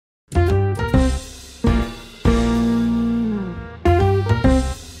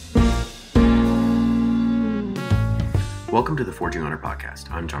Welcome to the Forging Honor podcast.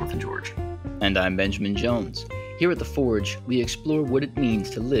 I'm Jonathan George. And I'm Benjamin Jones. Here at The Forge, we explore what it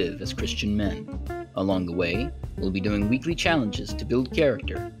means to live as Christian men. Along the way, we'll be doing weekly challenges to build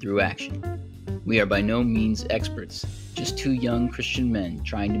character through action. We are by no means experts, just two young Christian men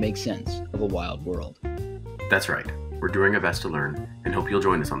trying to make sense of a wild world. That's right. We're doing our best to learn and hope you'll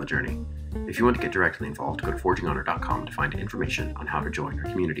join us on the journey. If you want to get directly involved, go to forginghonor.com to find information on how to join our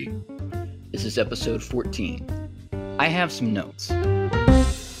community. This is episode 14. I have some notes.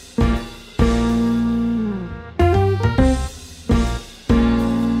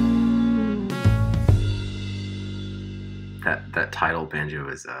 That title, Banjo,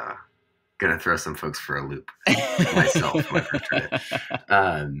 is gonna throw some folks for a loop. Myself, when I first read it.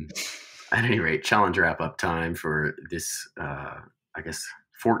 At any rate, challenge wrap-up time for this,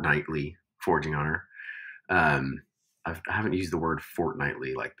 fortnightly Forging Honor. I haven't used the word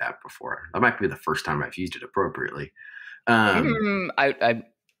fortnightly like that before. That might be the first time I've used it appropriately. I don't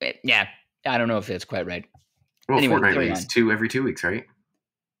know if that's quite right. Well, anyway, fortnightly is every 2 weeks, right?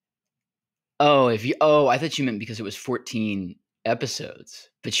 I thought you meant because it was 14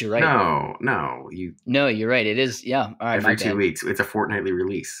 episodes, but you're right. No, you're right. It is. Yeah. All right. Every 2 weeks. It's a fortnightly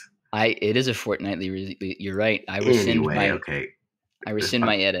release. It is a fortnightly release. You're right. I rescind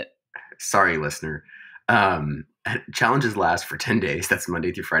my edit. Sorry, listener. Challenges last for 10 days. That's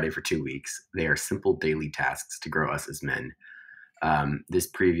Monday through Friday for 2 weeks. They are simple daily tasks to grow us as men. This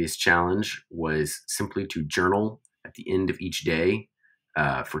previous challenge was simply to journal at the end of each day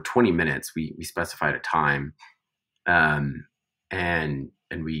for 20 minutes. We specified a time, and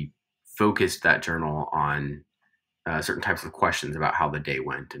we focused that journal on certain types of questions about how the day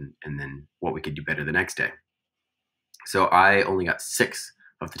went and then what we could do better the next day. So I only got 6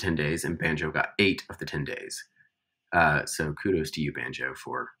 of the 10 days, and Banjo got 8 of the 10 days. So kudos to you, Banjo,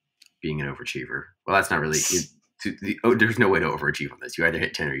 for being an overachiever. Well, that's not really. There's no way to overachieve on this. You either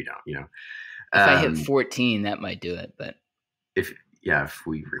hit 10 or you don't. If I hit 14, that might do it. But if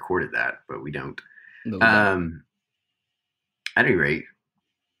we recorded that, but we don't. But At any rate,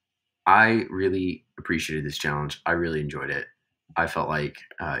 I really appreciated this challenge. I really enjoyed it. I felt like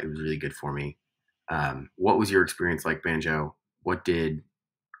it was really good for me. What was your experience like, Banjo? What did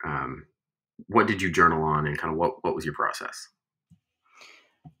you journal on, and kind of what was your process?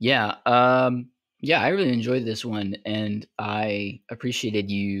 Yeah. I really enjoyed this one, and I appreciated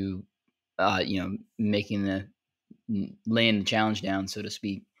you, laying the challenge down, so to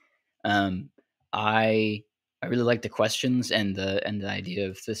speak. I really like the questions and the idea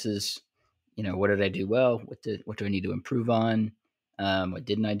of this is, what did I do well? What do I need to improve on? What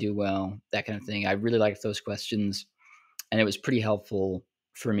didn't I do well? That kind of thing. I really liked those questions, and it was pretty helpful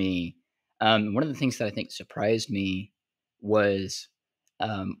for me. One of the things that I think surprised me was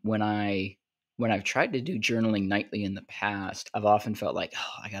when I've tried to do journaling nightly in the past, I've often felt like,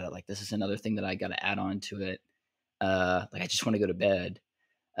 this is another thing that I got to add on to it. I just want to go to bed.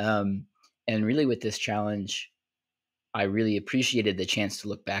 And really with this challenge, I really appreciated the chance to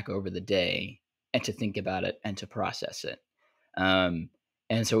look back over the day and to think about it and to process it. And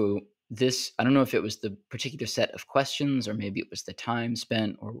so this, I don't know if it was the particular set of questions or maybe it was the time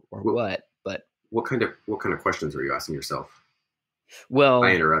spent or what, but what kind of questions are you asking yourself? Well,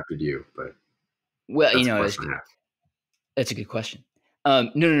 I interrupted you, but that's a good question.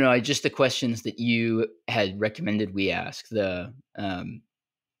 No. Just the questions that you had recommended we ask. What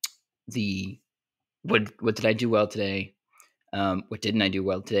did I do well today? What didn't I do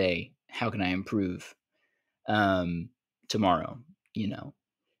well today? How can I improve tomorrow?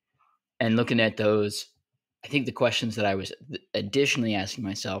 And looking at those, I think the questions that I was additionally asking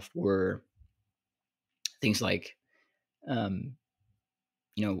myself were things like,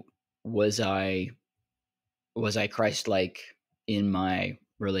 was I Christ-like in my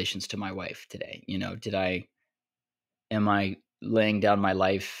relations to my wife today? Am I laying down my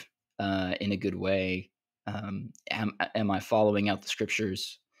life in a good way? Am I following out the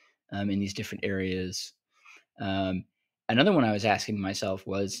scriptures in these different areas? Another one I was asking myself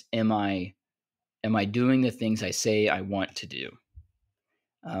was, am I doing the things I say I want to do?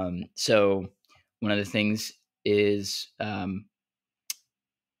 So one of the things is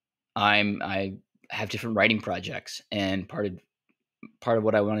I have different writing projects, and part of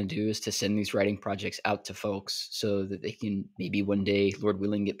what I want to do is to send these writing projects out to folks so that they can maybe one day, Lord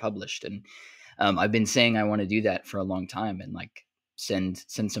willing, get published. And I've been saying I want to do that for a long time, and send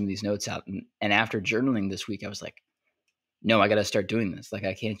some of these notes out. And after journaling this week, I was like, no, I got to start doing this.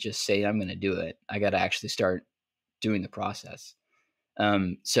 I can't just say I'm going to do it. I got to actually start doing the process.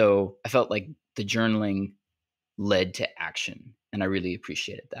 So I felt like the journaling led to action, and I really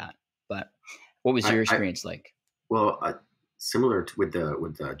appreciated that. But what was your experience like? Well, similar to with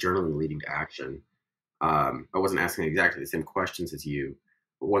the journaling leading to action. I wasn't asking exactly the same questions as you,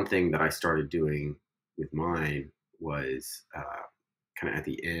 but one thing that I started doing with mine was kind of at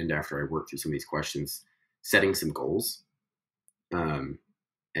the end after I worked through some of these questions, setting some goals. Um,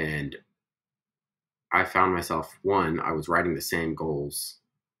 and I found myself one, I was writing the same goals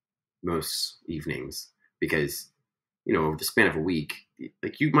most evenings because over the span of a week,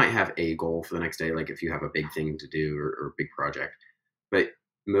 like you might have a goal for the next day, like if you have a big thing to do or a big project, but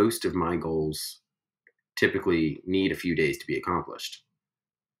most of my goals typically need a few days to be accomplished.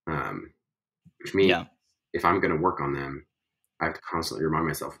 Um, which means Yeah. if I'm going to work on them, I have to constantly remind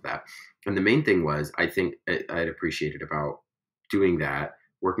myself of that. And the main thing was, I think I'd appreciated about doing that,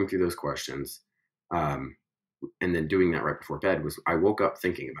 working through those questions, um, and then doing that right before bed was I woke up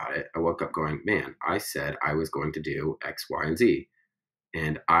thinking about it. I woke up going, man, I said I was going to do X, Y, and Z.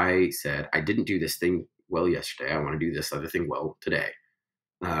 And I said, I didn't do this thing well yesterday. I want to do this other thing well today.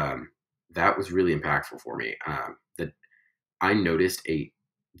 Um, that was really impactful for me. That I noticed a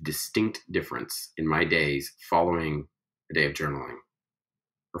distinct difference in my days following a day of journaling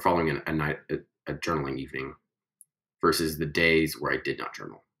or following a journaling evening versus the days where I did not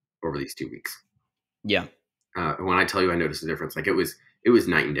journal over these 2 weeks. Yeah. And when I tell you I noticed a difference, like it was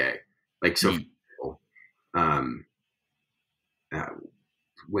night and day. Like so, for Mm. example, um, uh,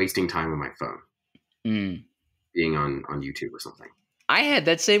 wasting time on my phone, Mm. being on YouTube or something. I had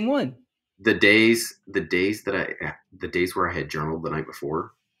that same one. The days where I had journaled the night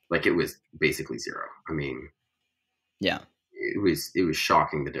before, like it was basically zero. I mean, Yeah. it was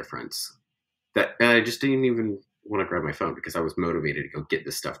shocking the difference. That and I just didn't even want to grab my phone because I was motivated to go get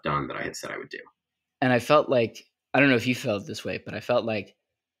the stuff done that I had said I would do. And I felt like, I don't know if you felt this way, but I felt like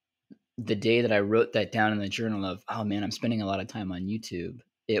the day that I wrote that down in the journal of, oh man, I'm spending a lot of time on YouTube,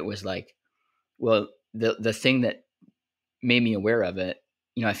 it was like, well, the thing that made me aware of it,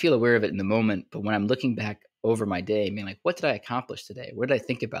 I feel aware of it in the moment, but when I'm looking back over my day, I mean, like, what did I accomplish today? What did I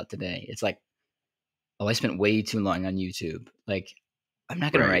think about today? It's like, oh, I spent way too long on YouTube. Like,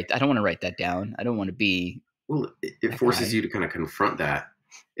 Right. I don't want to write that down. I don't want to be Well, it that forces you guy. to kind of confront that.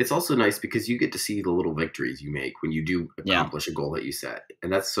 It's also nice because you get to see the little victories you make when you do Yeah. accomplish a goal that you set.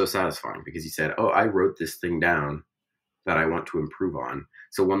 And that's so satisfying because you said, "Oh, I wrote this thing down that I want to improve on."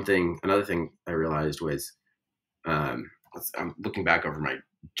 So another thing I realized was, I'm looking back over my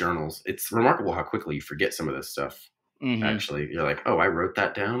journals. It's remarkable how quickly you forget some of this stuff. Hmm. Actually, you're like, "Oh, I wrote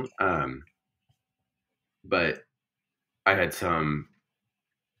that down." But I had some,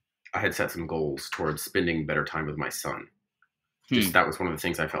 I had set some goals towards spending better time with my son. Just Hmm. that was one of the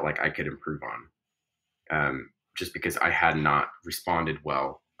things I felt like I could improve on. Just because I had not responded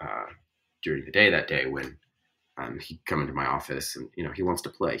well during the day that day when he'd come into my office and he wants to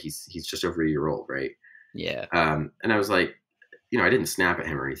play. He's just over a year old, right? Yeah. And I was like, I didn't snap at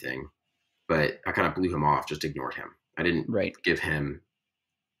him or anything, but I kind of blew him off, just ignored him. I didn't Right. give him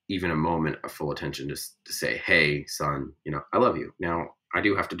even a moment of full attention just to say, hey, son, I love you. Now I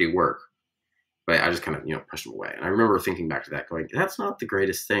do have to do work, but I just kind of, pushed him away. And I remember thinking back to that going, that's not the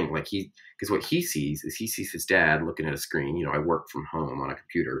greatest thing. Like because what he sees is he sees his dad looking at a screen. I work from home on a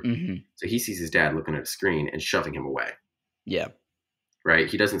computer. Hmm. So he sees his dad looking at a screen and shoving him away, Yeah. right?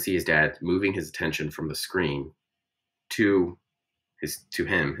 He doesn't see his dad moving his attention from the screen to to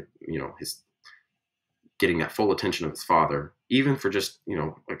him, his getting that full attention of his father, even for just,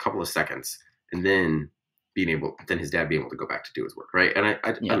 a couple of seconds, and then his dad being able to go back to do his work, right? And I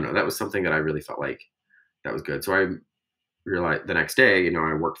Yeah. don't know, that was something that I really felt like that was good. So I realized the next day,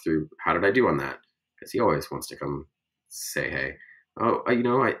 I worked through how did I do on that? Because he always wants to come say, hey, oh,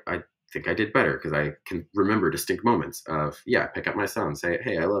 I think I did better because I can remember distinct moments of, yeah, pick up my son, say,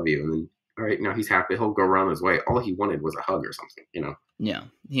 hey, I love you. And then, all right, now he's happy. He'll go around his way. All he wanted was a hug or something. Yeah.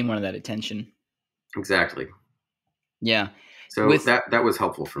 He wanted that attention. Exactly. Yeah. So With that was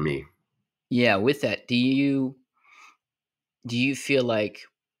helpful for me. yeah, with that, do you feel like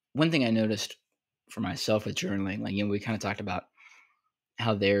one thing I noticed for myself with journaling, like, we kind of talked about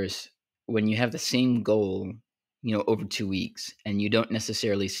how there's when you have the same goal, over 2 weeks, and you don't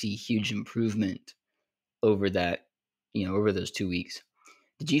necessarily see huge improvement over that, over those 2 weeks.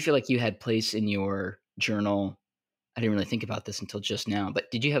 Did you feel like you had place in your journal? I didn't really think about this until just now, but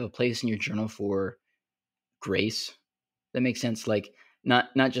did you have a place in your journal for grace? That makes sense. Like,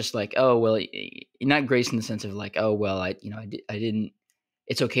 not just like, oh well, not grace in the sense of like, oh well, I didn't.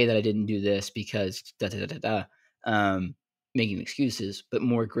 It's okay that I didn't do this because da da da da da. Um, Making excuses, but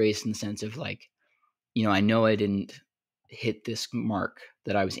more grace in the sense of like, I know I didn't hit this mark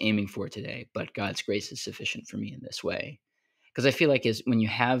that I was aiming for today, but God's grace is sufficient for me in this way. Because I feel like is when you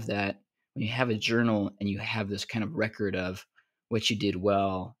have that, when you have a journal and you have this kind of record of, what you did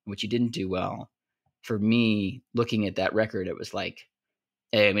well, what you didn't do well. For me, looking at that record, it was like,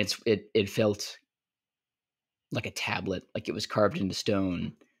 I mean, it felt like a tablet, like it was carved into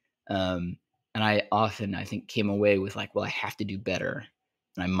stone. Um, and I often, I think, came away with like, well, I have to do better,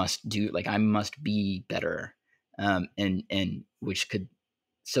 and I must be better, and which could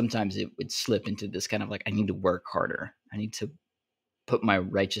sometimes it would slip into this kind of like, I need to work harder, I need to put my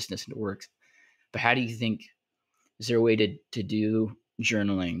righteousness into works. But how do you think? Is there a way to do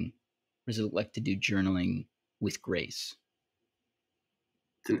journaling? What does it look like to do journaling with grace?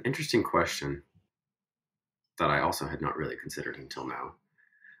 It's an interesting question that I also had not really considered until now.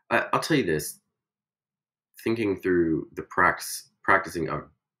 I'll tell you this: thinking through the practicing of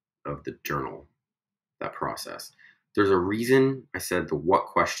the journal, that process. There's a reason I said the what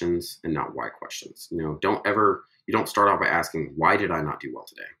questions and not why questions. You don't start out by asking, why did I not do well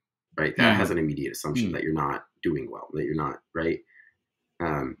today? Right? That has Mm, an immediate assumption mm, that you're not doing well, that you're not, right?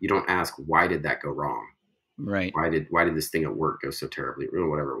 You don't ask, why did that go wrong? right. Why did this thing at work go so terribly, or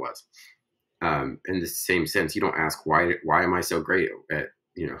whatever it was. In the same sense, you don't ask, why am I so great at,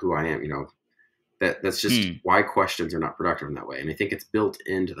 who I am? That's just Mm, why questions are not productive in that way. And I think it's built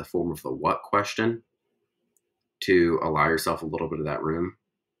into the form of the what question to allow yourself a little bit of that room.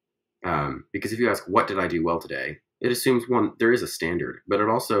 Because if you ask, what did I do well today? It assumes one, there is a standard, but it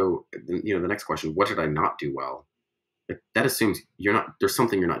also, the next question, what did I not do well? That assumes there's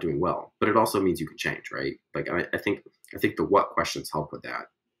something you're not doing well, but it also means you can change, right? Like, I think the what questions help with that.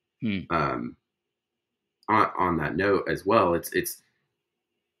 mm. Um, on that note as well, it's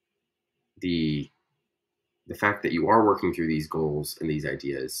the the fact that you are working through these goals and these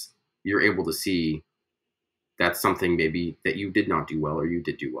ideas, you're able to see that's something maybe that you did not do well or you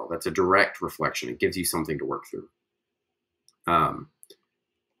did do well. That's a direct reflection. It gives you something to work through. Um,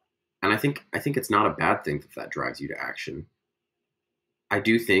 and I think it's not a bad thing that drives you to action. I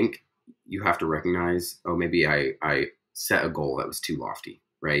do think you have to recognize, oh, maybe I set a goal that was too lofty,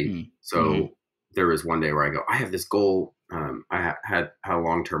 right? Mm, mhm. So there was one day where I go, I have this goal. I had a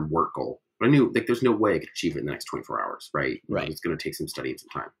long term work goal, but I knew like there's no way I could achieve it in the next 24 hours, right? Right. It's going to take some study and some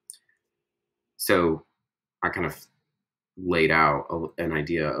time. So I kind of laid out an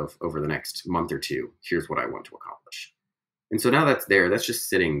idea of over the next month or two, here's what I want to accomplish. And so now that's there, that's just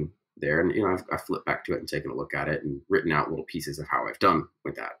sitting there. And, I've flipped back to it and taken a look at it and written out little pieces of how I've done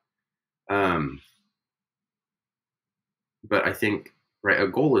with that. Um, but I think, right, a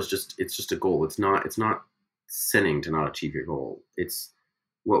goal it's just a goal. It's not sinning to not achieve your goal. It's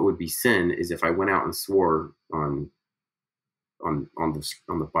what would be sin is if I went out and swore on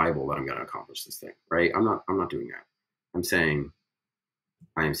the Bible that I'm going to accomplish this thing, right? I'm not doing that. I'm saying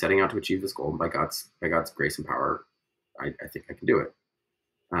I am setting out to achieve this goal by God's grace and power. I think I can do it.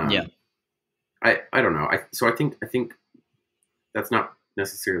 Yeah. Um, I don't know. I think that's not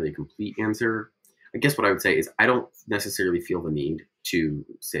necessarily a complete answer. I guess what I would say is I don't necessarily feel the need to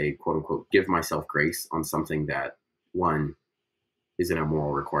say, quote unquote, give myself grace on something that one isn't a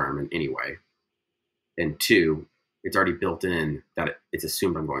moral requirement anyway, and two, it's already built in that it's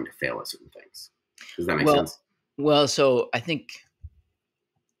assumed I'm going to fail at certain things. Does that make Well sense? so I think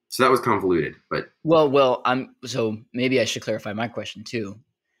So that was convoluted, but I'm so maybe I should clarify my question too,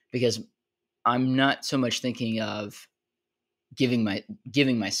 because I'm not so much thinking of giving my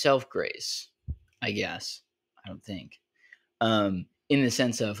giving myself grace, I guess. I don't think. In the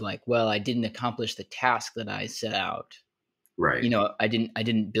sense of like, well, I didn't accomplish the task that I set out. right. I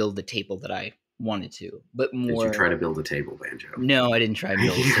didn't build the table that I wanted to, but Did you more. try to build a table, Banjo? No, I didn't try and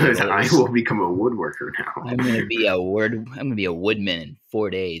build a He goes, table. It I was will become a woodworker now. I'm gonna be a woodman in 4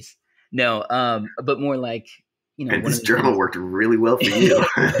 days. No, but more like, And one of this the journal things. worked really well for you.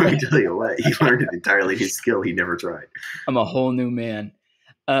 Let me tell you what, he learned an entirely new skill he never tried. I'm a whole new man.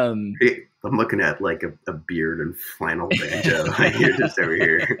 Um, Hey, I'm looking at like a beard and flannel Banjo. You're just over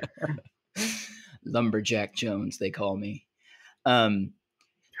here. Lumberjack Jones, they call me. Um,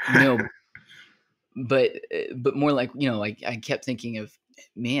 no, but more like, like I kept thinking of,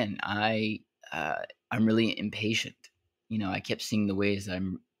 man, I'm really impatient. I kept seeing the ways that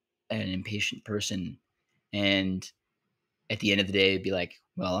I'm an impatient person, and at the end of the day, it'd be like,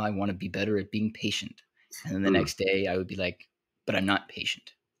 well, I want to be better at being patient. And then the Mm, next day, I would be like, but I'm not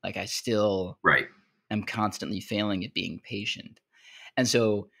patient. Like I still right. am constantly failing at being patient. And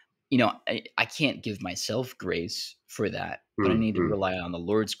so, I can't give myself grace for that, but I Mm, need to mm. rely on the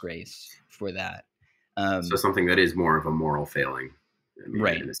Lord's grace for that. So Um, something that is more of a moral failing. I mean,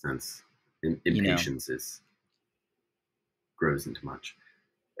 right. in a sense, You know, impatience is grows into much.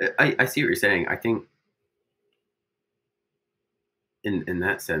 I see what you're saying. I think in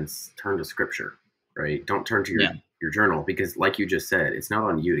that sense, turn to Scripture, right? Don't turn to yeah. your journal, because like you just said, it's not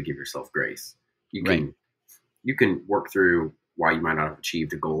on you to give yourself grace. You Right. can you can work through why you might not have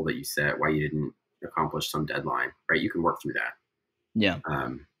achieved a goal that you set, why you didn't accomplish some deadline, right? You can work through that. Yeah.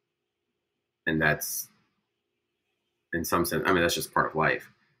 Um, and that's in some sense, I mean, that's just part of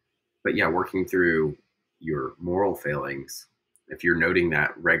life. But yeah, working through your moral failings, if you're noting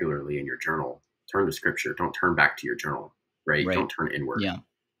that regularly in your journal, turn to scripture. Don't turn back to your journal, right? Right. Don't turn inward. Yeah.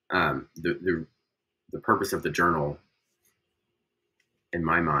 The purpose of the journal, in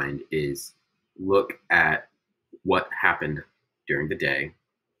my mind, is look at what happened during the day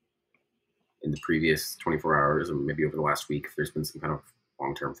in the previous 24 hours, or maybe over the last week, if there's been some kind of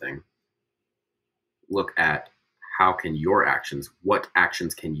long term thing. Look at how can your actions, what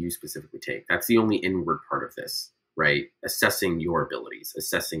actions can you specifically take? That's the only inward part of this, right? Assessing your abilities,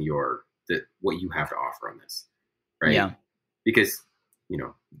 assessing what you have to offer on this, right? Yeah. Because, you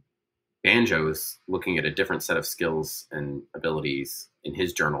know, Banjo is looking at a different set of skills and abilities in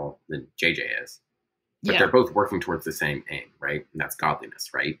his journal than JJ is, but they're Yeah. both working towards the same aim, right? And that's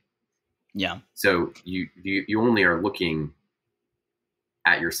godliness, right? Yeah. So you only are looking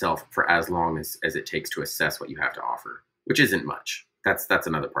at yourself for as long as it takes to assess what you have to offer, which isn't much. That's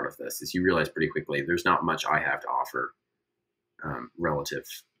another part of this, is you realize pretty quickly there's not much I have to offer, relative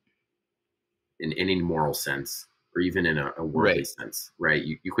in any moral sense or even in a worldly Right. sense, right?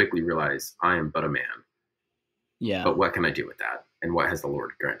 You quickly realize I am but a man, Yeah. but what can I do with that? And what has the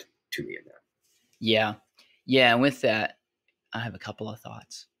Lord granted to me in that? Yeah. Yeah. And with that, I have a couple of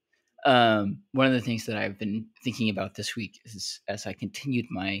thoughts. One of the things that I've been thinking about this week is as I continued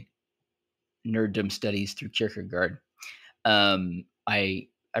my nerddom studies through Kierkegaard, I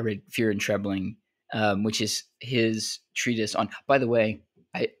read Fear and Trembling, which is his treatise on. By the way,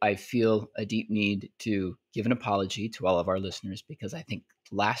 I feel a deep need to give an apology to all of our listeners because I think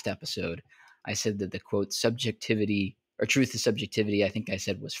last episode I said that the quote subjectivity or truth is subjectivity. I think I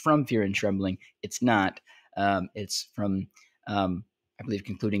said was from Fear and Trembling. It's not. It's from I believe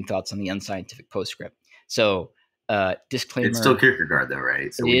concluding thoughts on the unscientific postscript. So It's still disclaimer: Kierkegaard though,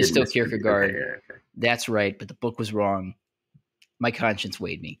 right? So it we is didn't still miss. Okay, Kierkegaard. yeah, okay. That's right, but the book was wrong. My conscience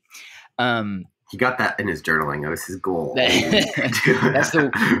weighed me. Um, He got that in his journaling. That was his goal all week. that's the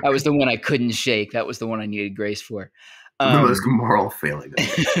that was the one I couldn't shake. That was the one I needed grace for. The most Um, moral failing of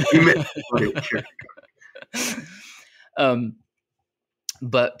it. He made Kierkegaard. um,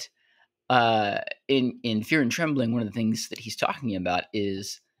 but in Fear and Trembling, one of the things that he's talking about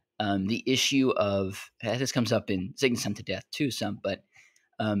is the issue of this comes up in Sickness Unto Death too, some, but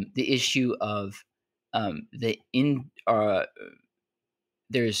the issue of the in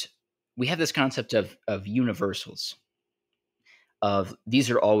there's we have this concept of universals of these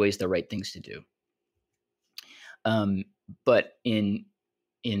are always the right things to do. Um, but in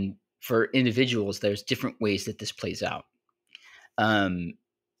for individuals, there's different ways that this plays out, and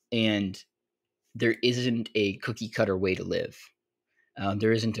there isn't a cookie cutter way to live.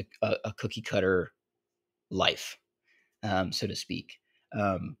 There isn't a cookie cutter life, so to speak.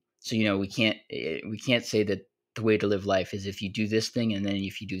 So we can't say that the way to live life is if you do this thing, and then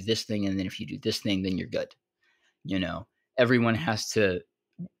if you do this thing, and then if you do this thing, then you're good. You know, everyone has to,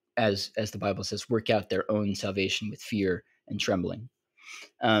 as the Bible says, work out their own salvation with fear and trembling.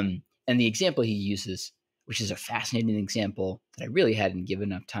 And the example he uses, which is a fascinating example that I really hadn't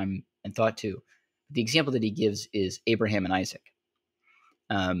given enough time and thought to, the example that he gives is Abraham and Isaac,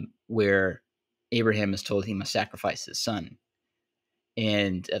 where Abraham is told he must sacrifice his son.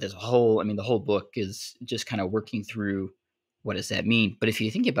 And there's the whole book is just kind of working through what does that mean. But if you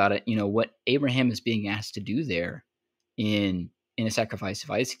think about it, what Abraham is being asked to do there in a sacrifice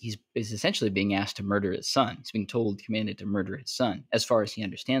of Isaac, is essentially being asked to murder his son. He's being commanded to murder his son, as far as he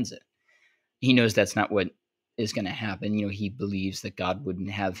understands it. He knows that's not what is going to happen. He believes that God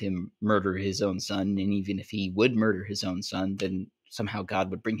wouldn't have him murder his own son, and even if he would murder his own son, then somehow God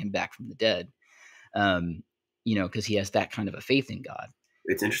would bring him back from the dead. Because he has that kind of a faith in God.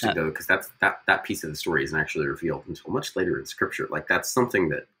 It's interesting though, because that piece of the story isn't actually revealed until much later in Scripture. Like that's something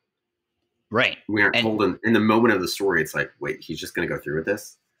that right we aren't told in the moment of the story. It's like, wait, he's just going to go through with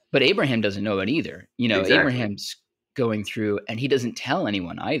this. But Abraham doesn't know it either. Exactly. Abraham's going through, and he doesn't tell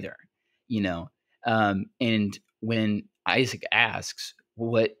anyone either. And when Isaac asks,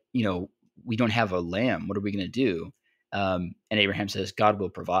 "What we don't have a lamb. What are we going to do?" And Abraham says, "God will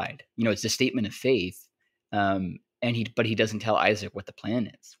provide." It's a statement of faith. But he doesn't tell Isaac what the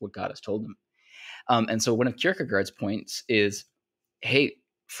plan is, what God has told him. And so one of Kierkegaard's points is, hey,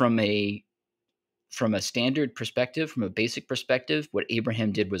 from a standard perspective, from a basic perspective, what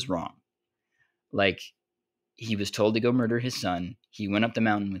Abraham did was wrong. Like, he was told to go murder his son. He went up the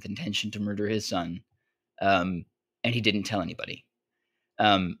mountain with intention to murder his son. and he didn't tell anybody. But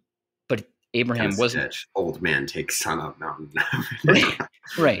Kind of Abraham wasn't sketch. Old man takes son up mountain.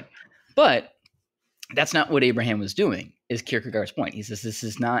 right. But that's not what Abraham was doing, is Kierkegaard's point. He says this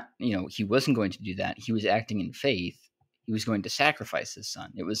is not, he wasn't going to do that. He was acting in faith. He was going to sacrifice his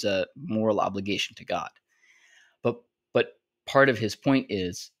son. It was a moral obligation to God. But part of his point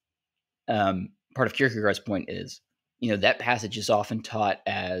is, part of Kierkegaard's point is, that passage is often taught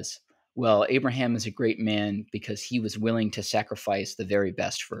as, well, Abraham is a great man because he was willing to sacrifice the very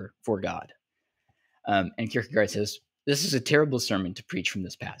best for God. And Kierkegaard says, this is a terrible sermon to preach from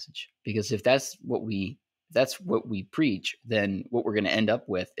this passage, because if that's what we preach, then what we're going to end up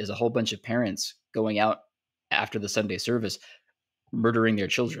with is a whole bunch of parents going out after the Sunday service, murdering their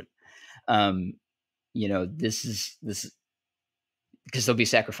children. This is because they'll be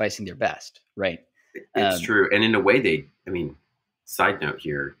sacrificing their best, right? It's true. And in a way, side note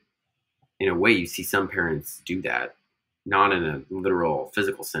here, in a way, you see some parents do that, not in a literal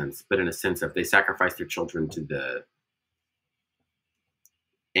physical sense, but in a sense of they sacrifice their children to the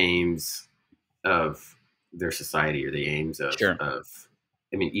aims of their society, or the aims of, Sure.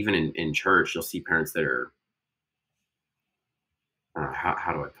 Even in church, you'll see parents that are,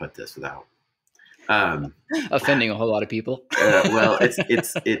 how do I put this without offending a whole lot of people? well,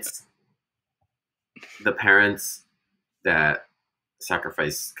 it's the parents that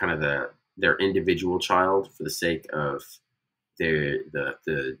sacrifice kind of their individual child for the sake of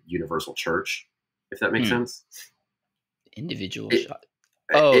the universal church, if that makes sense. Individual child.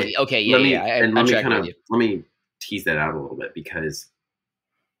 Okay, yeah. Let me tease that out a little bit, because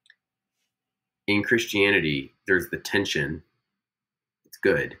in Christianity, there's the tension. It's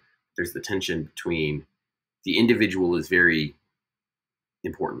good. There's the tension between the individual is very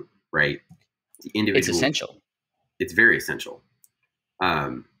important, right? The individual, it's essential. It's very essential.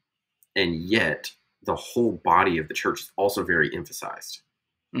 And yet the whole body of the church is also very emphasized,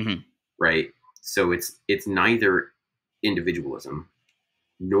 right? So it's neither individualism,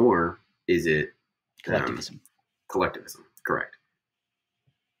 nor is it collectivism. Collectivism, correct.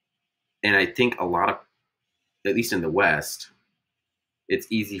 And I think a lot of, at least in the West, it's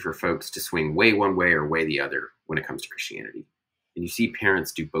easy for folks to swing way one way or way the other when it comes to Christianity. And you see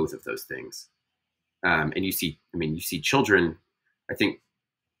parents do both of those things. And you see children, I think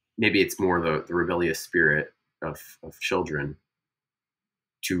maybe it's more the rebellious spirit of children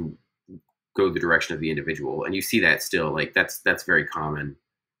to go the direction of the individual. And you see that still, like that's very common.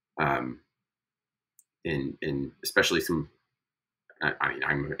 In especially some,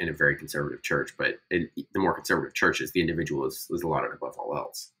 I'm in a very conservative church, but in the more conservative churches, the individual is lauded above all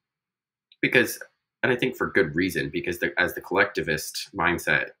else. Because, and I think for good reason, because as the collectivist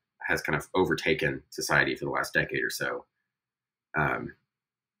mindset has kind of overtaken society for the last decade or so,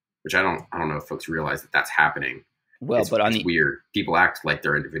 which I don't know if folks realize that that's happening. Well, it's weird. People act like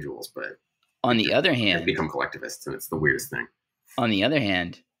they're individuals, but on the other hand, they become collectivists, and it's the weirdest thing. On the other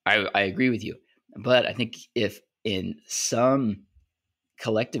hand, I agree with you, but I think if in some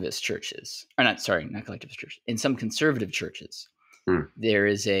collectivist churches, or not collectivist churches, in some conservative churches, there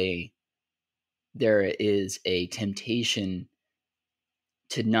is a temptation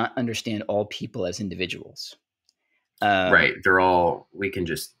to not understand all people as individuals. Right. We can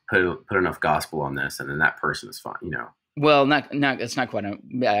just put enough gospel on this, and then that person is fine, Well, that's not quite,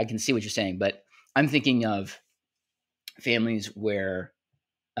 I can see what you're saying, but I'm thinking of families where,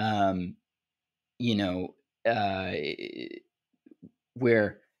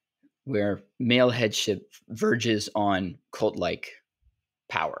 where male headship verges on cult-like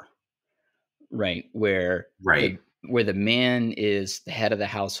power, right? Where the man is the head of the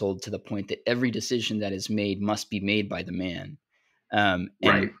household to the point that every decision that is made must be made by the man.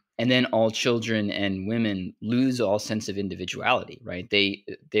 And then all children and women lose all sense of individuality, right?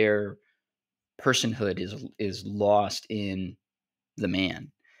 Their personhood is lost in the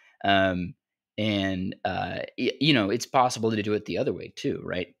man. It's possible to do it the other way too,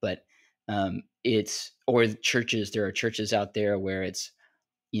 right? But there are churches out there where it's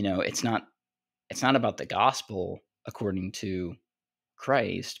not about the gospel according to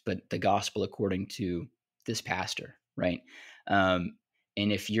Christ, but the gospel according to this pastor, right?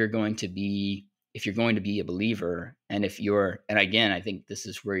 And if you're going to be a believer, and again, I think this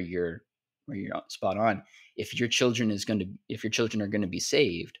is where you're spot on. If your children are going to be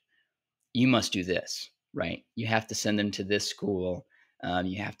saved, you must do this, right? You have to send them to this school.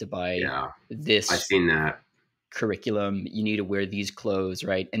 You have to buy this. I've seen that curriculum. You need to wear these clothes,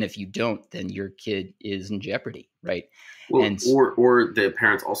 right? And if you don't, then your kid is in jeopardy, right? Well, or the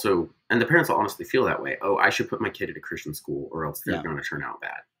parents also, and the parents will honestly feel that way. Oh, I should put my kid at a Christian school, or else they're going to turn out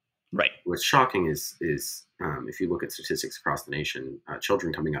bad. Right. What's shocking is if you look at statistics across the nation,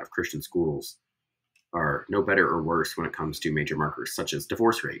 children coming out of Christian schools are no better or worse when it comes to major markers such as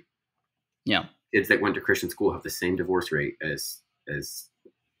divorce rate. Yeah. Kids that went to Christian school have the same divorce rate as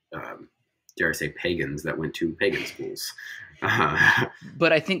um, dare I say pagans that went to pagan schools.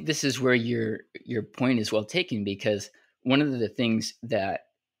 But I think this is where your point is well taken, because one of the things that,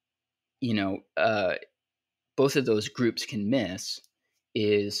 you know, both of those groups can miss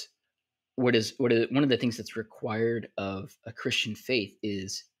is what is one of the things that's required of a Christian faith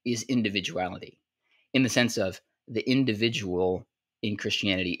is individuality, in the sense of the individual in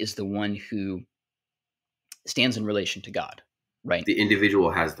Christianity is the one who stands in relation to God, right? The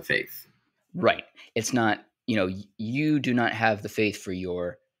individual has the faith. Right. It's not, you do not have the faith for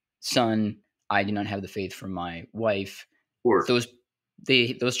your son. I do not have the faith for my wife. Or Those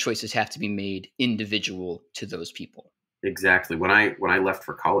those choices have to be made individual to those people. exactly when I left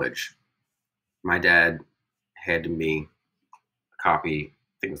for college, my dad handed me a copy.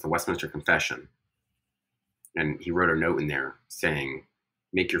 I think it was the Westminster Confession, and he wrote a note in there saying,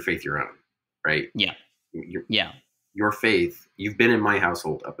 "Make your faith your own." Right? Yeah. Your, Yeah. your faith. You've been in my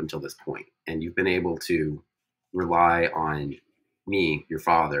household up until this point, and you've been able to rely on me, your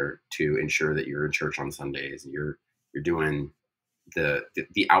father, to ensure that you're in church on Sundays and you're doing the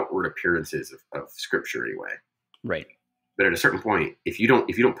outward appearances of Scripture anyway. Right. But at a certain point, if you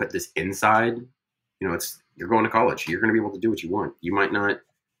don't put this inside, you're going to college. You're going to be able to do what you want. You might not.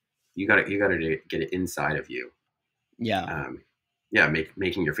 You got to get it inside of you. Yeah. Yeah,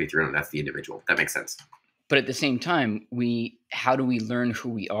 making your faith your own. That's the individual. That makes sense. But at the same time, how do we learn who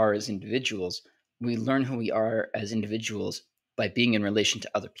we are as individuals? We learn who we are as individuals by being in relation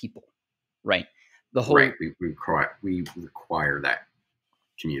to other people, right? The Right. whole We require that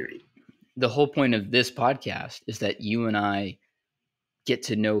community. the whole point of this podcast is that you and I get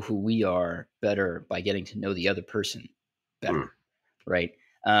to know who we are better by getting to know the other person better, Mm. right?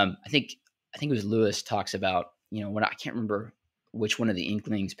 I think it was Lewis talks about, when I can't remember which one of the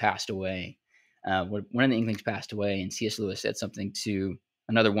Inklings passed away. One of the Inklings passed away, and C.S. Lewis said something to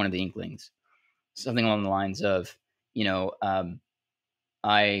another one of the Inklings, something along the lines of, you know,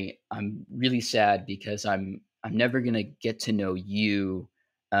 I'm really sad because I'm never gonna get to know you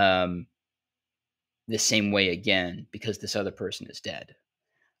um, the same way again because this other person is dead,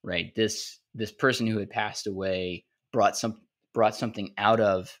 right? This person who had passed away brought something out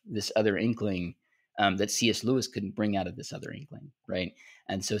of this other Inkling that C.S. Lewis couldn't bring out of this other Inkling, right?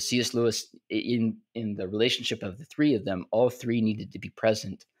 And so C.S. Lewis, in the relationship of the three of them, all three needed to be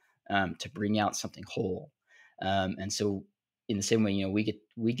present to bring out something whole. And so, in the same way,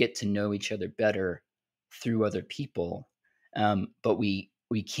 we get to know each other better through other people, but we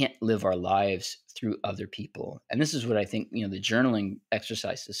can't live our lives through other people. And this is what I think, the journaling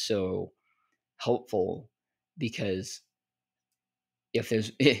exercise is so helpful, because if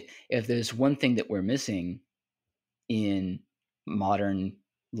there's if there's one thing that we're missing in modern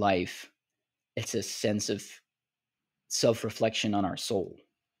life, it's a sense of self-reflection on our soul,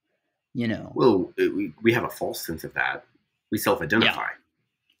 you know. Well, we have a false sense of that. We Yeah, self-identify,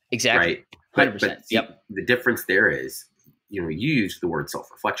 exactly. right? But 100%. see, Yep. the difference there is, you use the word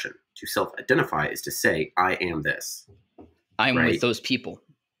self-reflection. To self-identify is to say, I am this, I'm with right? those people.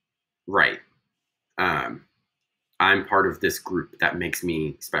 Right. Um, I'm part of this group that makes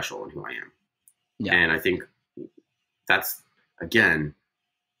me special in who I am. Yeah. And I think that's, again,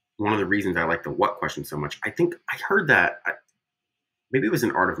 one of the reasons I like the what question so much. I think I heard that, maybe it was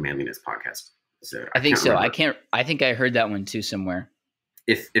an Art of Manliness podcast episode. I I think can't so. remember. I think I heard that one too somewhere.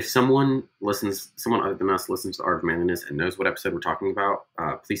 If someone other than us listens to Art of Manliness and knows what episode we're talking about,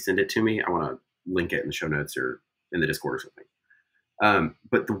 please send it to me. I want to link it in the show notes or in the Discord or something.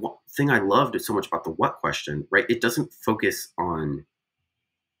 But the thing I loved so much about the what question, right? It doesn't focus on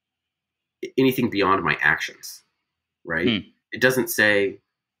anything beyond my actions, right? Hmm. It doesn't say.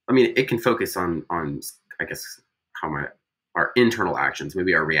 I mean, it can focus on I guess how our internal actions,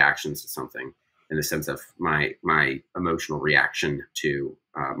 maybe our reactions to something, in the sense of my emotional reaction to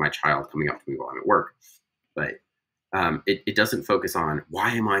my child coming up to me while I'm at work. But it doesn't focus on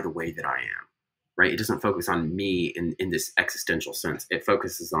why am I the way that I am, right? It doesn't focus on me in this existential sense. It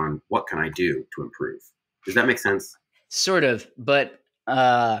focuses on what can I do to improve. Does that make sense? Sort of, but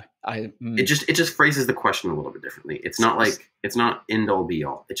It just phrases the question a little bit differently. It's not like it's not end all be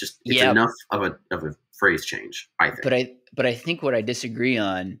all. It's yeah. enough of a phrase change, I think. But I think what I disagree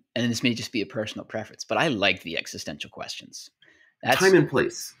on, and this may just be a personal preference, but I like the existential questions. That's Time and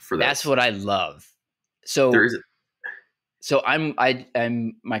place for that. That's what I love. So There is I'm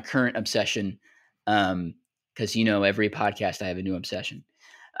my current obsession, because every podcast I have a new obsession.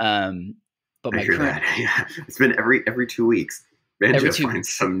 Um, but I my hear current that. Yeah. It's been every 2 weeks. every Banjo two finds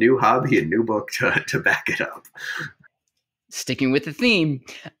weeks, some new hobby, a new book to back it up. sticking with the theme.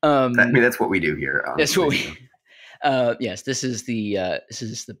 I mean, that's what we do here, That's what honestly. we. So. Yes, this is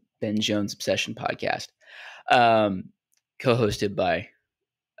the Ben Jones Obsession podcast, um, co-hosted by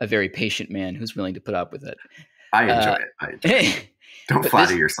a very patient man who's willing to put up with it. I enjoy Uh, it. I enjoy it. Don't but flatter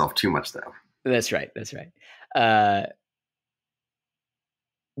this yourself too much, though. That's right. That's right. Uh,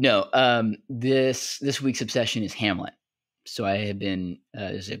 no, this week's obsession is Hamlet. So I have been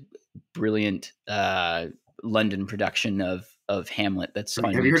there's a brilliant London production of Hamlet that's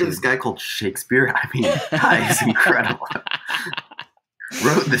on Have you heard of this YouTube. guy called Shakespeare? I mean, the guy is incredible.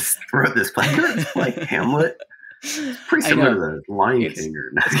 wrote this play like Hamlet. It's pretty I similar know to the Lion it's King,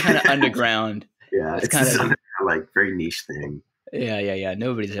 or it's kind of underground. yeah, It's it's kind this of like very niche thing. yeah.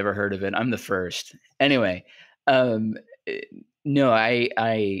 Nobody's ever heard of it. I'm the first. Anyway, um, eh, no,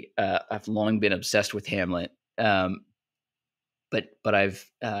 I've long been obsessed with Hamlet. But I've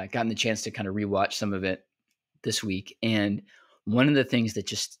gotten the chance to kind of rewatch some of it this week, and one of the things that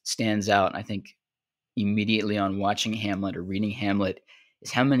just stands out, I think, immediately on watching Hamlet or reading Hamlet,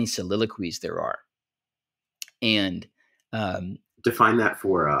 is how many soliloquies there are, and um, Define that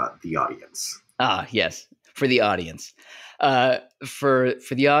for the audience. yes, for the audience, for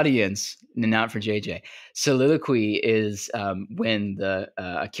the audience, not for JJ. Soliloquy is when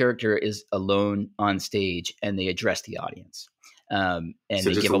a character is alone on stage and they address the audience, and So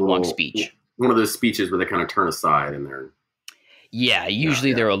they just give a a long little speech. one of those speeches where they kind of turn aside and they're Yeah,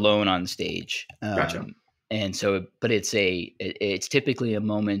 usually yeah. they're alone on stage. Gotcha. And so, but it's typically a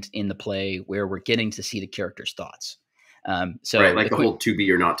moment in the play where we're getting to see the character's thoughts. Right, So like the the quick, whole to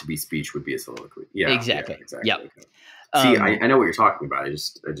be or not to be speech would be a soliloquy. Yeah, exactly. Yep. exactly. Okay. See, I, Um, I know what you're talking about. I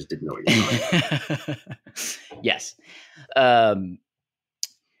just didn't know what you were talking about. yes. Um,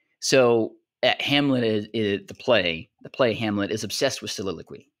 so Hamlet is the play Hamlet is obsessed with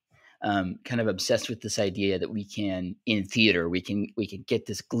soliloquy. Kind of obsessed with this idea that we can in theater we can get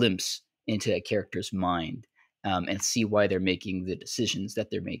this glimpse into a character's mind, and see why they're making the decisions that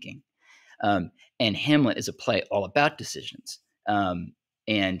they're making. And Hamlet is a play all about decisions,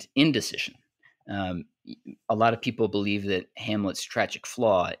 and indecision. Um, a lot of people believe that Hamlet's tragic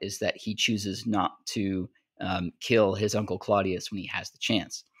flaw is that he chooses not to kill his uncle Claudius when he has the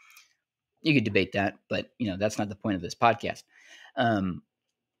chance. You could debate that, but that's not the point of this podcast. Um,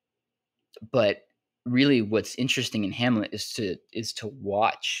 but really, what's interesting in Hamlet is to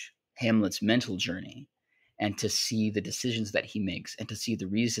watch Hamlet's mental journey, and to see the decisions that he makes, and to see the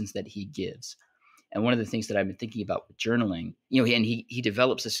reasons that he gives. And one of the things that I've been thinking about with journaling, and he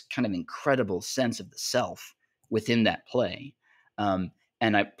develops this kind of incredible sense of the self within that play. And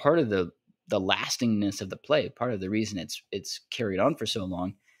I part of the lastingness of the play, part of the reason it's carried on for so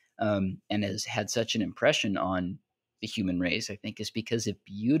long, and has had such an impression on the human race, I think, is because it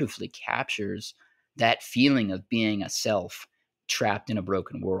beautifully captures that feeling of being a self trapped in a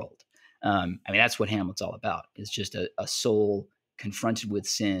broken world. I mean, that's what Hamlet's all about. It's just a soul confronted with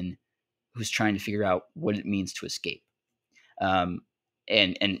sin, who's trying to figure out what it means to escape. Um,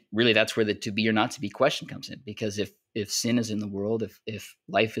 and really, that's where the to be or not to be question comes in. Because if sin is in the world, if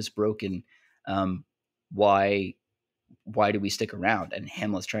life is broken, um, why why do we stick around? And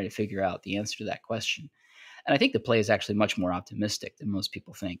Hamlet's trying to figure out the answer to that question. And I think the play is actually much more optimistic than most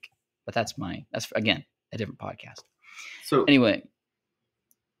people think. But that's again a different podcast. So Anyway,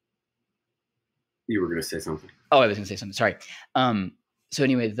 you were going to say something. oh, I was going to say something. Sorry. So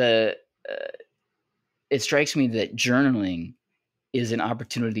anyway, the it strikes me that journaling is an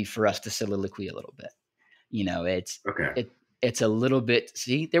opportunity for us to soliloquy a little bit. It's Okay. it's a little bit.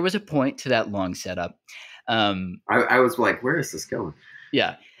 See, there was a point to that long setup. I was like, where is this going?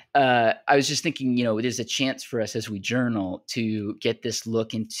 Yeah. I was just thinking, there's a chance for us as we journal to get this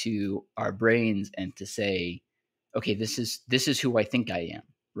look into our brains and to say, okay, this is who I think I am,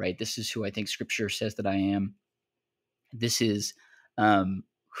 right? This is who I think Scripture says that I am. This is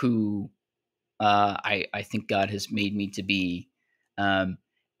who I think God has made me to be, and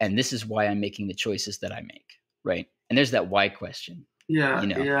this is why I'm making the choices that I make, right? And there's that why question, Yeah,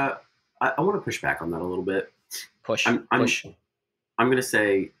 yeah. I want to push back on that a little bit. push, I'm push. going to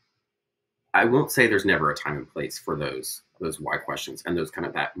say I won't say there's never a time and place for those why questions and those kind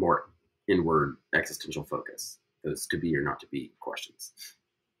of that more inward existential focus, those to be or not to be questions.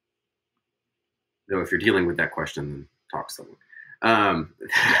 Though if you're dealing with that question, then talk to someone.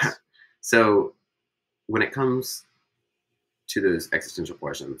 Yes. So when it comes to those existential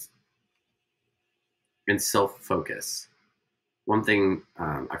questions and self-focus, one thing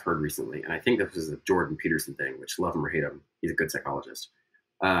I've heard recently, and I think this is a Jordan Peterson thing, which love him or hate him, he's a good psychologist.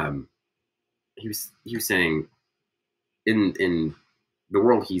 Um, he was saying in the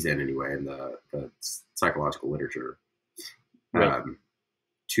world he's in anyway, in the psychological literature, Right. um,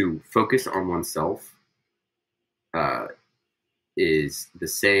 to focus on oneself uh, is the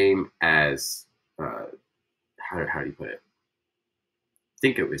same as how do you put it? I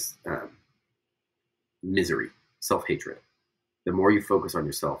think it was misery, self hatred. The more you focus on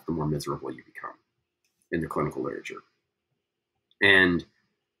yourself, the more miserable you become in the clinical literature. And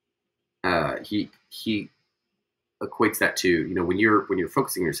he equates that to, when you're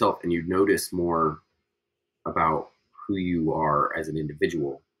focusing on yourself and you notice more about who you are as an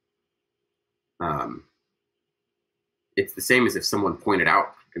individual. Um, it's the same as if someone pointed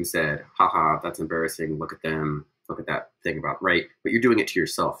out and said, haha, that's embarrassing. Look at them. Look at that thing about, right. But you're doing it to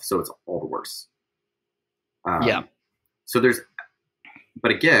yourself. So it's all the worse. Yeah. Um, so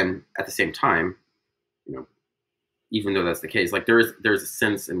but again, at the same time, you know, even though that's the case, like there's a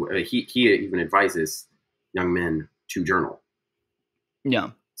sense, and he even advises young men to journal.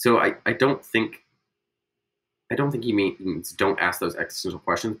 Yeah. So I don't think he means don't ask those existential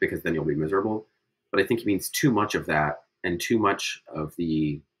questions because then you'll be miserable. But I think he means too much of that and too much of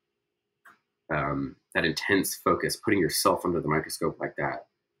that intense focus, putting yourself under the microscope like that,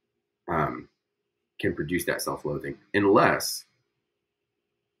 um, can produce that self-loathing. Unless,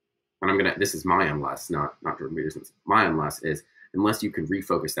 and this is my unless, not Jordan Peterson's. My unless is unless you can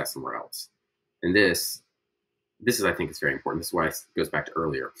refocus that somewhere else. And this is, I think, is very important. This is why it goes back to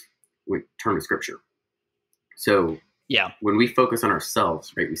earlier. We turn to Scripture. So Yeah. when we focus on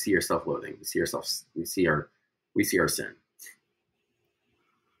ourselves, right, we see our self-loathing, we see our sin,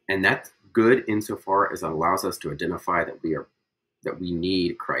 and that's good insofar as it allows us to identify that we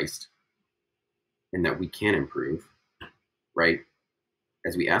need Christ and that we can improve, right?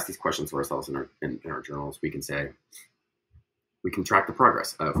 As we ask these questions to ourselves in our journals, we can track the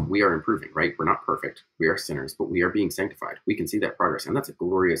progress of we are improving, right? We're not perfect, we are sinners, but we are being sanctified. We can see that progress, and that's a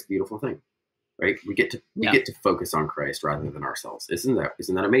glorious, beautiful thing, right? We get Yeah. to focus on Christ rather than ourselves. Isn't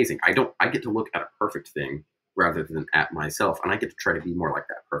that amazing? I get to look at a perfect thing rather than at myself, and I get to try to be more like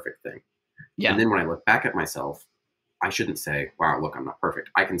that perfect thing. And Yeah. then when I look back at myself, I shouldn't say, "Wow, look, I'm not perfect."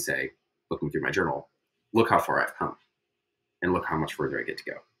 I can say, looking through my journal, "Look how far I've come, and look how much further I get to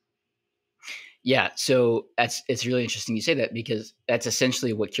go." Yeah. So it's really interesting you say that, because that's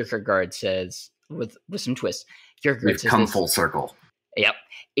essentially what Kierkegaard says with some twists. Kierkegaard We've says come this. full circle. Yep.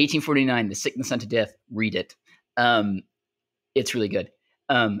 1849, The Sickness Unto Death. Read it. Um, it's really good.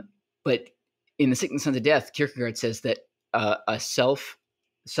 But in The Sickness Unto Death, Kierkegaard says that a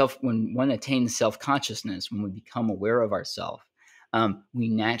when one attains self consciousness, when we become aware of ourself, we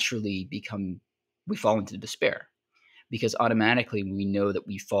naturally we fall into despair, because automatically we know that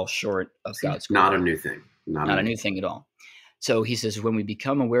we fall short of See, God's not a glory. new thing. Not a Not a new new thing. thing at all. So he says, when we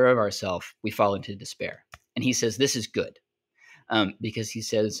become aware of ourself, we fall into despair. And he says this is good, because he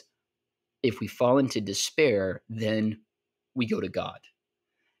says if we fall into despair, then we go to God.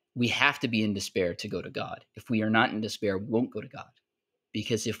 We have to be in despair to go to God. If we are not in despair, we won't go to God.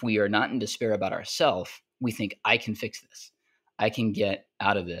 Because if we are not in despair about ourselves, we think, I can fix this. I can get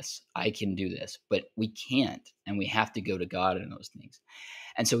out of this. I can do this. But we can't. And we have to go to God in those things.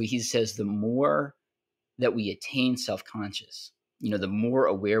 And so he says the more that we attain self-conscious, the more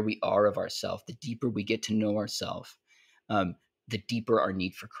aware we are of ourselves, the deeper we get to know ourselves, um, the deeper our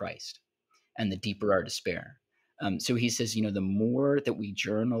need for Christ and the deeper our despair. So he says, the more that we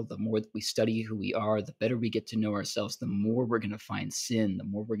journal, the more that we study who we are, the better we get to know ourselves, the more we're going to find sin, the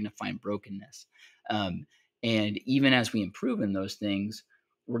more we're going to find brokenness. Um, and even as we improve in those things,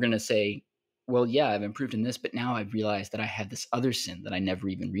 we're going to say, well, yeah, I've improved in this, but now I've realized that I have this other sin that I never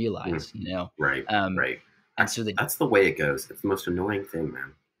even Mm, realized. right, Um, right. and so that, That's the way it goes. It's the most annoying thing,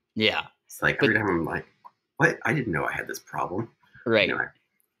 man. yeah, It's like every but time I'm like, "What? I didn't know I had this problem." right. Anyway,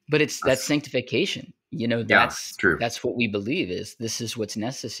 But it's that's that's sanctification. yeah, it's true. That's what we believe is this is what's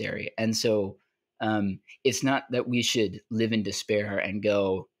necessary. And so it's not that we should live in despair and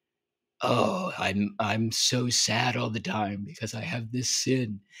go, "Oh, I'm so sad all the time because I have this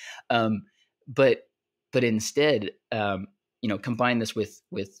sin." Um, but instead, combine this with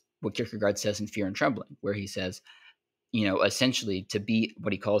what Kierkegaard says in Fear and Trembling, where he says, essentially to be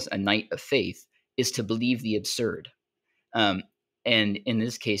what he calls a knight of faith is to believe the absurd. Um, and in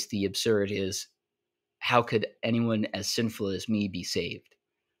this case, the absurd is, how could anyone as sinful as me be saved?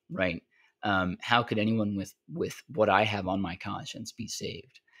 Right? How could anyone with what I have on my conscience be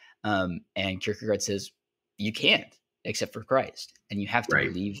saved? And Kierkegaard says you can't, except for Christ, and you have to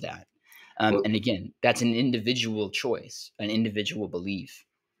Right. believe that. Well, And again, that's an individual choice, an individual belief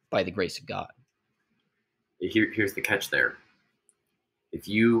by the grace of God. here's the catch there. If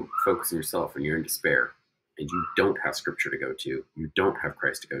you focus on yourself and you're in despair and you don't have scripture to go to, you don't have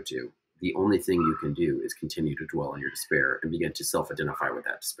Christ to go to, the only thing you can do is continue to dwell on your despair and begin to self identify with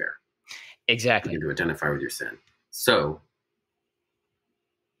that despair, Exactly. begin to identify with your sin. So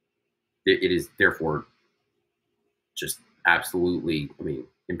it is therefore just absolutely, I mean,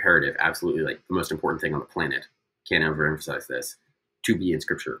 imperative, absolutely like the most important thing on the planet. Can't ever emphasize this, to be in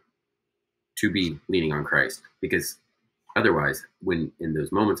scripture, to be leaning on Christ. Because otherwise, when in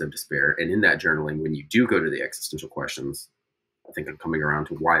those moments of despair and in that journaling, when you do go to the existential questions, I think I'm coming around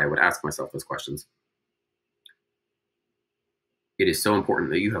to why I would ask myself those questions. It is so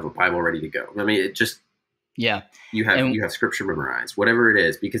important that you have a Bible ready to go. I mean, it just, Yeah. you And have scripture memorized, whatever it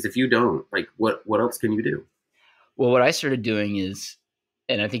is, because if you don't, like what else can you do? well, what I started doing is,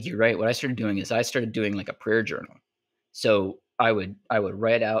 and I think you're right, what I started doing is I started doing like a prayer journal. So I would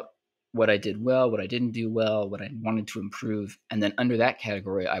write out what I did well, what I didn't do well, what I wanted to improve, and then under that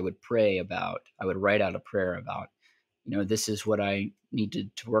category, I would write out a prayer about, this is what I need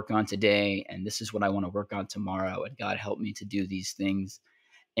to work on today, and this is what I want to work on tomorrow, and God help me to do these things.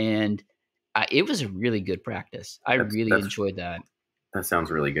 And it was a really good practice. I really That's enjoyed that. that sounds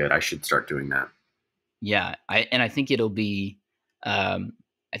really good. I should start doing that. Yeah, I think it'll be, I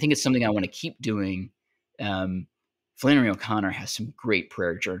think it's something I want to keep doing. Um, Flannery O'Connor has some great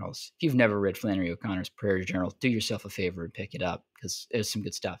prayer journals. If you've never read Flannery O'Connor's prayer journal, do yourself a favor and pick it up because there's some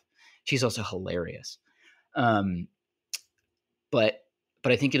good stuff. She's also hilarious. Um, but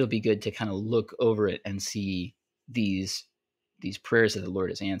but I think it'll be good to kind of look over it and see these these prayers that the Lord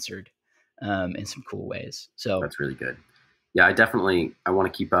has answered in some cool ways. So That's really good. Yeah, I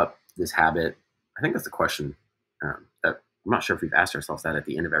want to keep up this habit. I think that's a question that I'm not sure if we've asked ourselves that at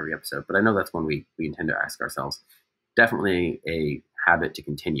the end of every episode, but I know that's one we intend to ask ourselves. Definitely a habit to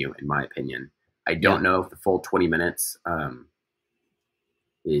continue, in my opinion. I yeah, don't know if the full 20 minutes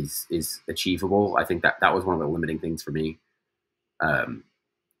is achievable. I think that that was one of the limiting things for me. Um,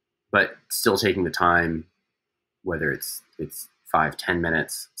 but still taking the time, whether it's 5, 10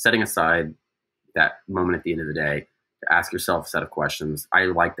 minutes, setting aside that moment at the end of the day to ask yourself a set of questions. I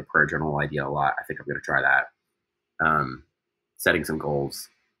like the prayer journal idea a lot. I think I'm going to try that. Setting some goals,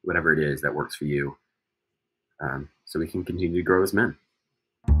 whatever it is that works for you, so we can continue to grow as men.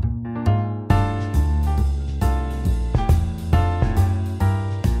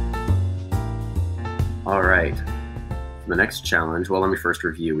 All right. For the next challenge, well, let me first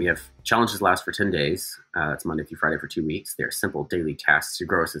review. We have challenges last for 10 days. That's Monday through Friday for 2 weeks. They're simple daily tasks to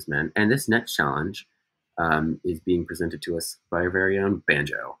grow us as men. And this next challenge is being presented to us by our very own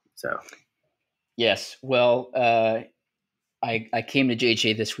Banjo. So, yes. Well, I came to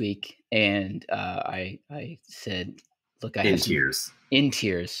JJ this week and I said, look, I in have some tears. in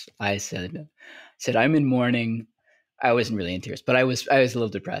tears. I said I'm in mourning. I wasn't really in tears, but I was a little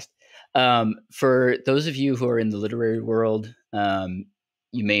depressed. For those of you who are in the literary world,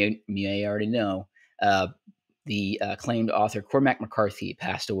 you may already know uh, the acclaimed author Cormac McCarthy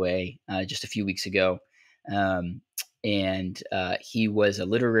passed away just a few weeks ago, um, and he was a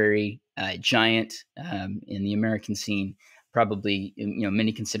literary giant in the American scene. Probably,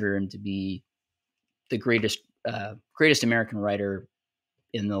 many consider him to be the greatest American writer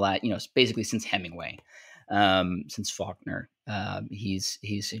in the basically since Hemingway, since Faulkner. He's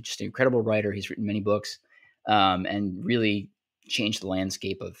just an incredible writer. He's written many books, and really changed the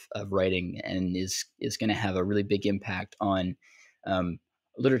landscape of writing, and is going to have a really big impact on um,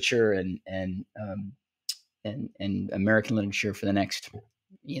 literature and American literature for the next,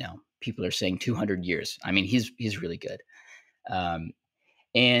 people are saying 200 years. I mean, he's really good. Um,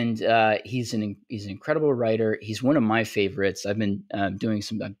 and he's an incredible writer. He's one of my favorites. I've been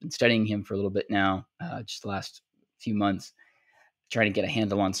studying him for a little bit now, just the last few months, trying to get a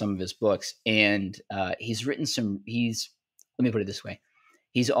handle on some of his books. And he's written some. He's Let me put it this way: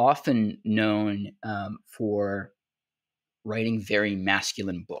 he's often known for writing very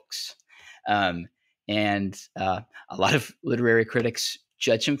masculine books, um, and a lot of literary critics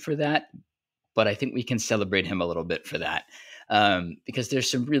judge him for that, but I think we can celebrate him a little bit for that, because there's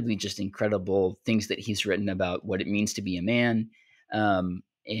some really just incredible things that he's written about what it means to be a man,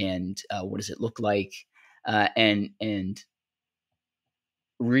 and what does it look like, and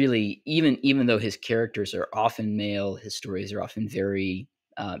really, even though his characters are often male, his stories are often very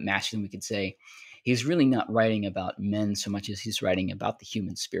masculine. We could say he's really not writing about men so much as he's writing about the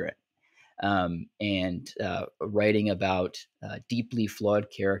human spirit, and writing about deeply flawed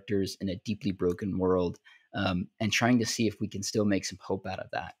characters in a deeply broken world, and trying to see if we can still make some hope out of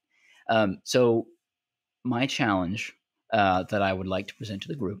that. So, my challenge that I would like to present to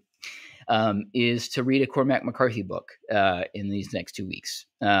the group is to read a Cormac McCarthy book in these next 2 weeks,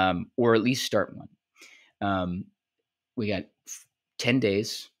 or at least start one. We got 10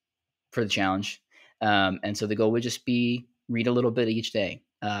 days for the challenge. And so the goal would just be read a little bit each day.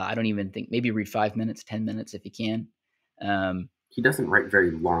 I don't even think, maybe read 5 minutes, 10 minutes if you can. He doesn't write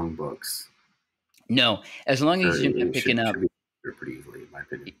very long books. No, as long as you're not picking up. Should be pretty easily, in my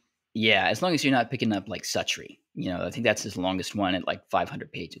opinion. Yeah, as long as you're not picking up like Suttree. I think that's his longest one at like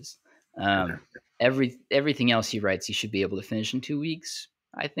 500 pages. Okay. Everything else he writes, he should be able to finish in 2 weeks,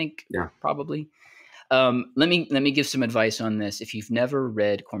 I think. Yeah. Probably. Let me give some advice on this. If you've never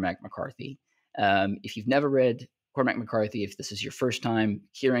read Cormac McCarthy, if this is your first time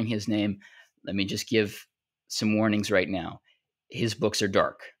hearing his name, let me just give some warnings right now. His books are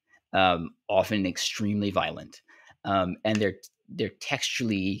dark, often extremely violent, and they're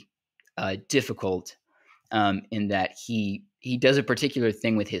textually difficult in that he does a particular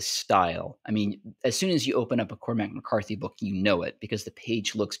thing with his style. I mean, as soon as you open up a Cormac McCarthy book, you know it because the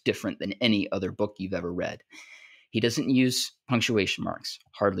page looks different than any other book you've ever read. He doesn't use punctuation marks,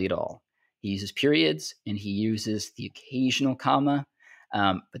 hardly at all. He uses periods and he uses the occasional comma,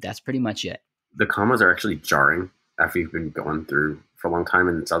 but that's pretty much it. The commas are actually jarring after you've been going through for a long time,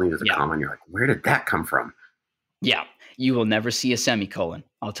 and suddenly there's a comma, and you're like, where did that come from? Yeah, you will never see a semicolon.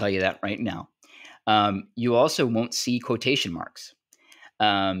 I'll tell you that right now. You also won't see quotation marks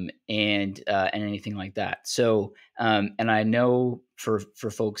and anything like that. So, and I know for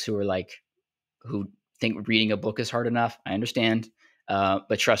folks who are who think reading a book is hard enough, I understand.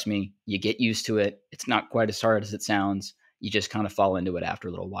 But trust me, you get used to it. It's not quite as hard as it sounds. You just kind of fall into it after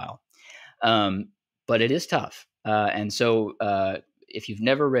a little while. But it is tough. And so if you've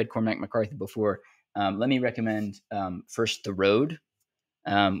never read Cormac McCarthy before, let me recommend first The Road,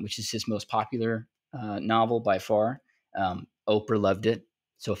 which is his most popular novel by far. Oprah loved it.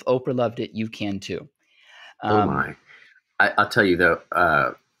 So if Oprah loved it, you can too. Oh my. I'll tell you though,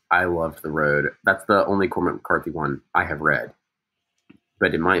 I loved The Road. That's the only Cormac McCarthy one I have read.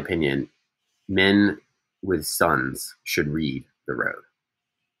 But in my opinion, men with sons should read The Road.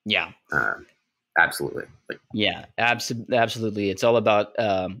 Yeah. Absolutely. Yeah, absolutely. It's all about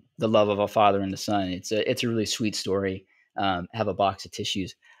the love of a father and a son. It's a really sweet story. Have a box of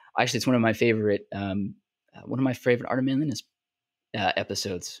tissues. Actually, it's one of my favorite Art of Manliness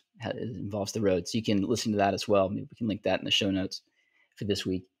episodes. It involves The Road, so you can listen to that as well. Maybe we can link that in the show notes for this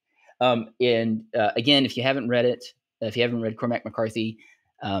week. And again, if you haven't read Cormac McCarthy,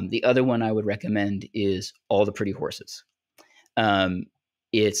 the other one I would recommend is All the Pretty Horses.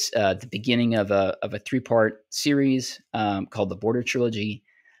 It's the beginning of a 3-part series called the Border Trilogy,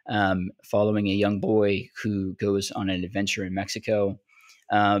 following a young boy who goes on an adventure in Mexico.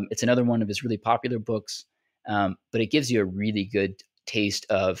 It's another one of his really popular books, but it gives you a really good taste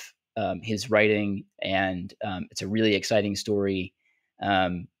of his writing, and it's a really exciting story.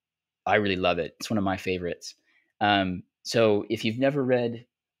 I really love it. It's one of my favorites. So if you've never read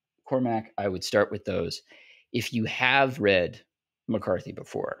Cormac, I would start with those. If you have read McCarthy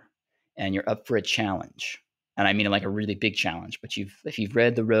before and you're up for a challenge, and I mean like a really big challenge, but if you've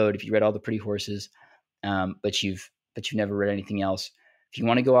read The Road, if you read All the Pretty Horses, but you've never read anything else, if you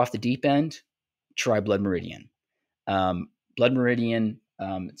want to go off the deep end, try Blood Meridian. Blood Meridian,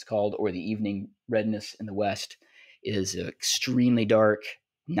 it's called, or The Evening Redness in the West, is extremely dark,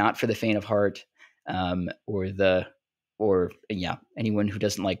 not for the faint of heart, or anyone who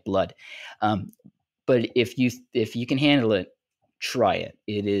doesn't like blood. But if you can handle it, try it.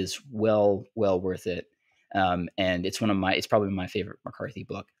 It is well worth it. And it's probably my favorite McCarthy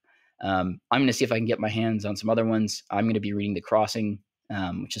book. I'm going to see if I can get my hands on some other ones. I'm going to be reading The Crossing,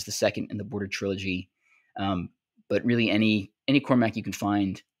 which is the second in the Border Trilogy. But really any Cormac you can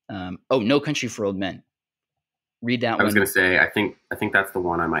find. No Country for Old Men. Read that one. I was going to say, I think that's the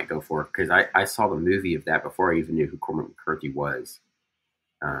one I might go for, because I saw the movie of that before I even knew who Cormac McCarthy was.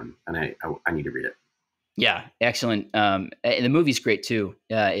 And I need to read it. Yeah, excellent. And the movie's great too.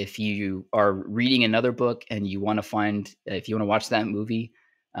 If you are reading another book and you want to watch that movie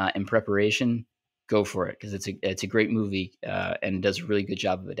in preparation, go for it, because it's a great movie and does a really good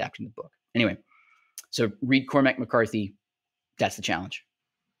job of adapting the book. Anyway, so read Cormac McCarthy. That's the challenge.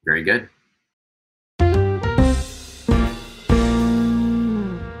 Very good.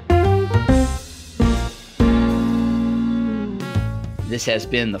 This has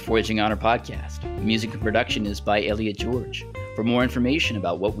been the Forging Honor podcast. The music and production is by Elliot George. For more information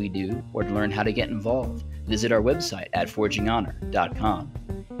about what we do or to learn how to get involved, visit our website at forginghonor.com.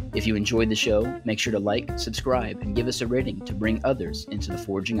 If you enjoyed the show, make sure to like, subscribe, and give us a rating to bring others into the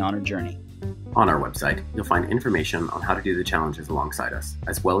Forging Honor journey. On our website, you'll find information on how to do the challenges alongside us,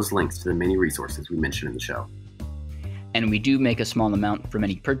 as well as links to the many resources we mentioned in the show. And we do make a small amount from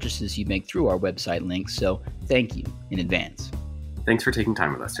any purchases you make through our website links, so thank you in advance. Thanks for taking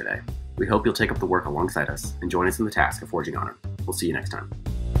time with us today. We hope you'll take up the work alongside us and join us in the task of forging honor. We'll see you next time.